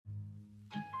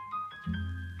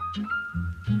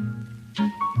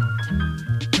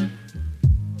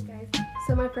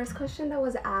first question that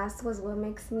was asked was what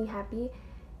makes me happy,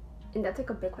 and that's like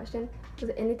a big question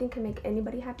because anything can make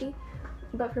anybody happy.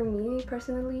 But for me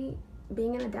personally,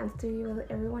 being in a dance studio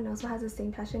with everyone else who has the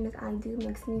same passion as I do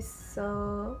makes me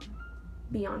so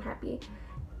beyond happy.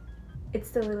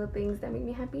 It's the little things that make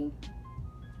me happy.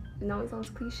 It always sounds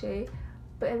cliche,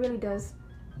 but it really does.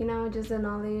 You know, just the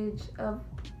knowledge of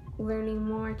learning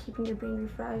more, keeping your brain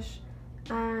refreshed,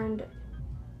 and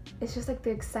it's just like the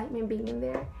excitement being in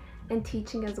there and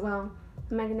teaching as well.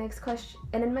 My next question,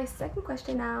 and then my second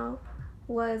question now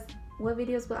was, what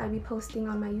videos will I be posting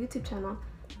on my YouTube channel?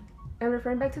 And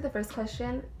referring back to the first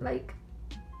question, like,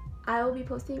 I will be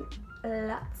posting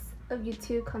lots of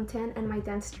YouTube content and my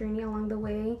dance journey along the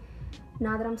way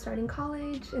now that I'm starting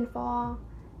college in fall,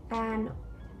 and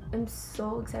I'm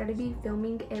so excited to be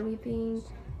filming everything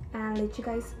and let you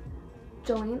guys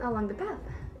join along the path,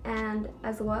 and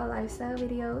as well lifestyle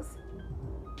videos.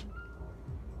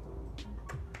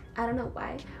 I don't know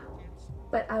why,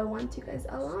 but I want you guys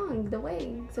along the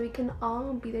way so we can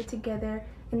all be there together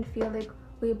and feel like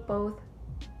we both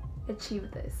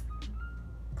achieved this.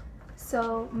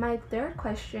 So my third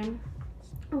question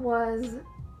was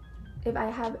if I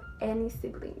have any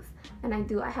siblings, and I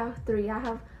do. I have 3. I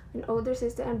have an older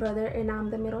sister and brother, and I'm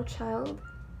the middle child,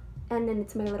 and then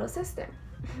it's my little sister.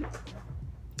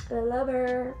 I love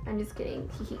her. I'm just kidding.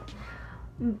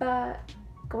 But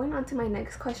going on to my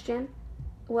next question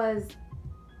was,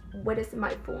 what is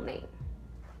my full name?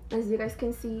 As you guys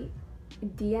can see,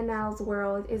 DNL's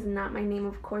World is not my name,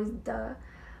 of course, duh,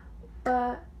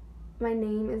 but my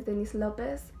name is Denise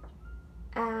Lopez,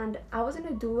 and I was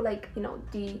gonna do like, you know,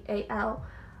 DAL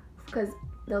because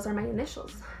those are my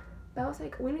initials, but I was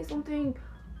like, we need something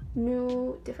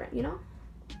new, different, you know,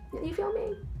 you feel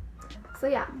me? So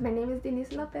yeah, my name is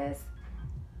Denise Lopez.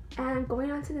 And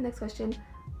going on to the next question,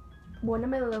 one of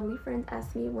my lovely friends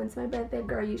asked me, when's my birthday?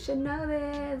 Girl, you should know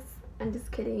this. I'm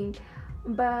just kidding,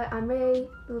 but I'm a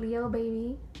Leo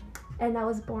baby, and I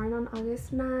was born on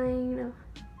August 9.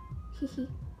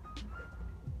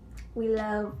 We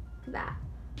love that.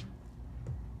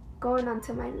 Going on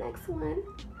to my next one,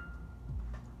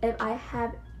 if I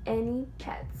have any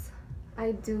pets.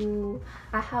 I do.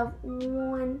 I have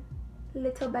one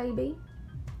little baby,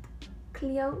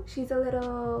 Cleo. She's a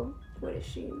little, what is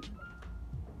she?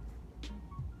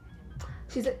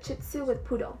 She's a Shih Tzu with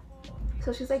poodle.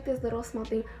 So she's like this little small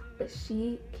thing, but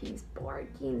she keeps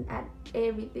barking at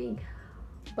everything.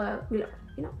 But we love her,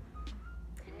 you know.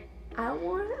 I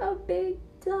want a big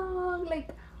dog. Like,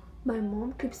 my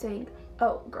mom keeps saying,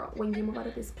 oh girl, when you move out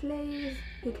of this place,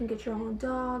 you can get your own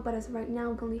dog, but as of right now,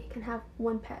 we only can have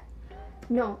one pet.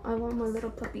 No, I want my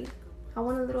little puppy. I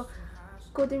want a little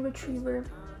golden retriever,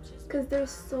 because they're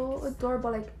so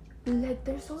adorable. Like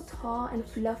they're so tall and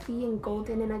fluffy and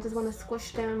golden, and I just want to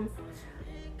squish them.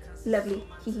 Lovely.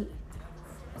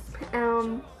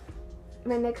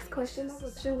 My next question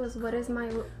was, what is my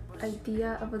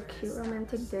idea of a cute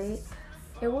romantic date?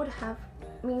 It would have,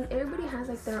 I mean, everybody has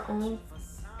like their own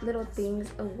little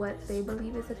things of what they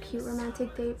believe is a cute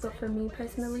romantic date, but for me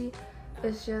personally,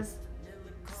 it's just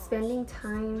spending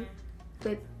time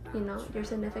with, you know, your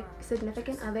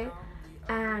significant other,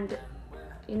 and,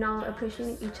 you know,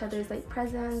 appreciating each other's like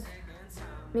presence,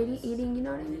 maybe eating, you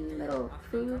know what I mean, little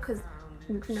food, because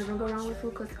you can never go wrong with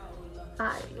food, because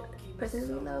I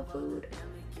personally love food.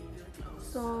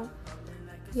 So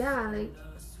yeah, like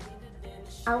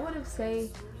I would have say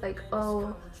like,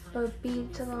 oh, a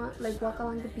beach along, like walk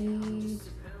along the beach,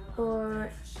 or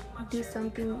do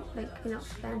something like, you know,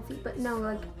 fancy, but no,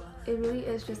 like it really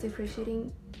is just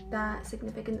appreciating that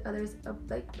significant other's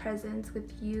like presence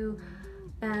with you,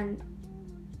 and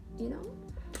you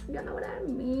know what I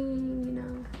mean, you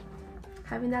know,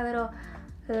 having that little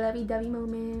lovey-dovey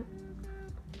moment.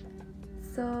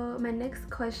 So my next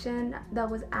question that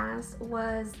was asked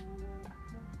was,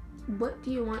 what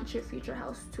do you want your future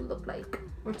house to look like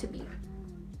or to be?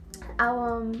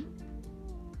 I'm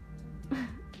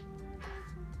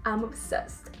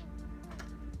obsessed.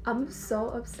 I'm so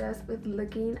obsessed with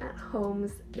looking at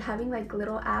homes, having like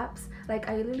little apps. Like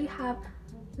I literally have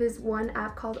this one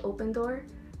app called Open Door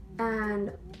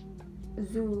and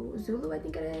Zulu I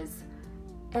think it is,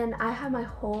 and I have my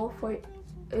whole For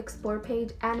Explore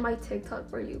page and my TikTok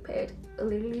For You page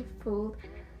literally full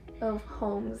of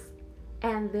homes,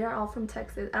 and they're all from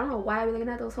Texas. I don't know why I'm looking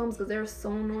at those homes, because they're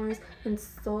so nice and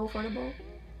so affordable,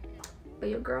 but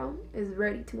your girl is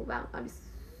ready to move out. I'm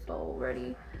so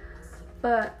ready.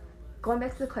 But going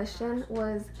back to the question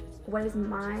was, what is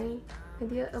my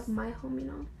idea of my home? You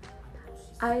know,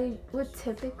 I would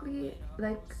typically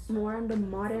like more on the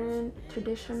modern,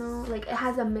 traditional, like it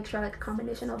has a mixture, like a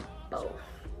combination of both.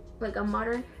 like a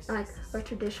modern and like a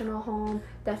traditional home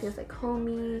that feels like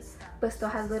homey but still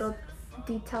has little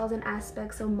details and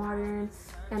aspects of modern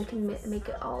and can make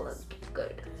it all look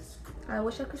good. I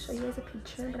wish I could show you guys a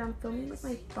picture, but I'm filming with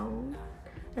my phone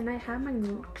and I have my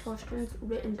questions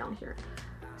written down here.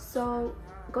 So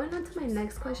going on to my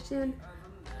next question,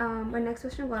 my next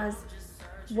question was,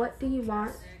 what do you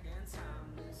want?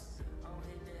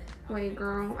 Wait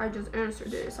girl, I just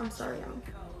answered this, I'm sorry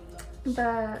y'all.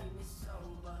 But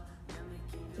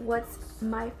what's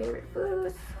my favorite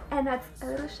food? And that's a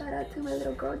little shout out to my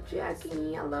little girl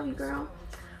Jackie. I love you girl.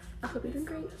 I hope you're doing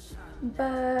great.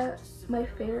 But my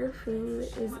favorite food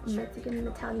is Mexican and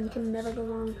Italian. You can never go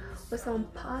wrong with some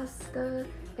pasta,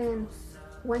 and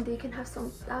one day you can have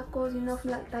some tacos, you know,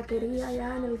 from like taqueria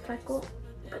allá en el taco.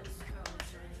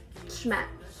 Schmack.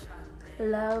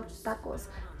 Love tacos.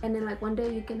 And then like one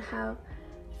day you can have,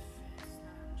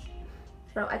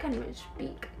 bro, I can't even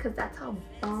speak because that's how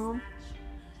bomb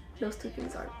those two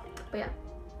things are. But yeah,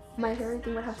 my favorite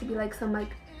thing would have to be like some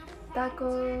like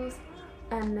tacos,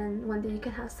 and then one day you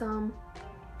can have some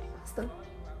stuff.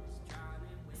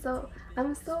 So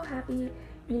I'm so happy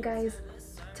you guys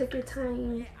took your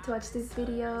time to watch this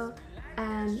video,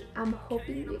 and I'm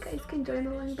hoping you guys can join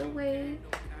along the way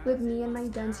with me and my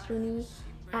dance journey,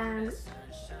 and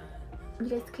you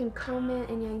guys can comment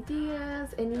any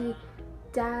ideas, any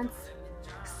dance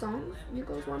songs you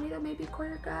guys want me to maybe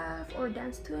choreograph or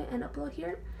dance to it and upload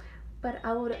here. But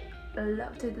I would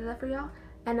love to do that for y'all.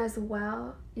 And as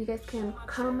well, you guys can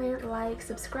comment, like,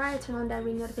 subscribe, turn on that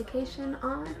ring notification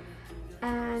on,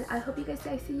 and I hope you guys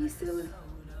see you soon.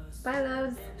 Bye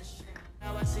loves.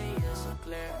 Now I see you so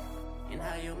clear, and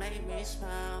how you make me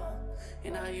smile,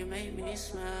 and how you make me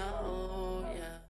smile, oh yeah.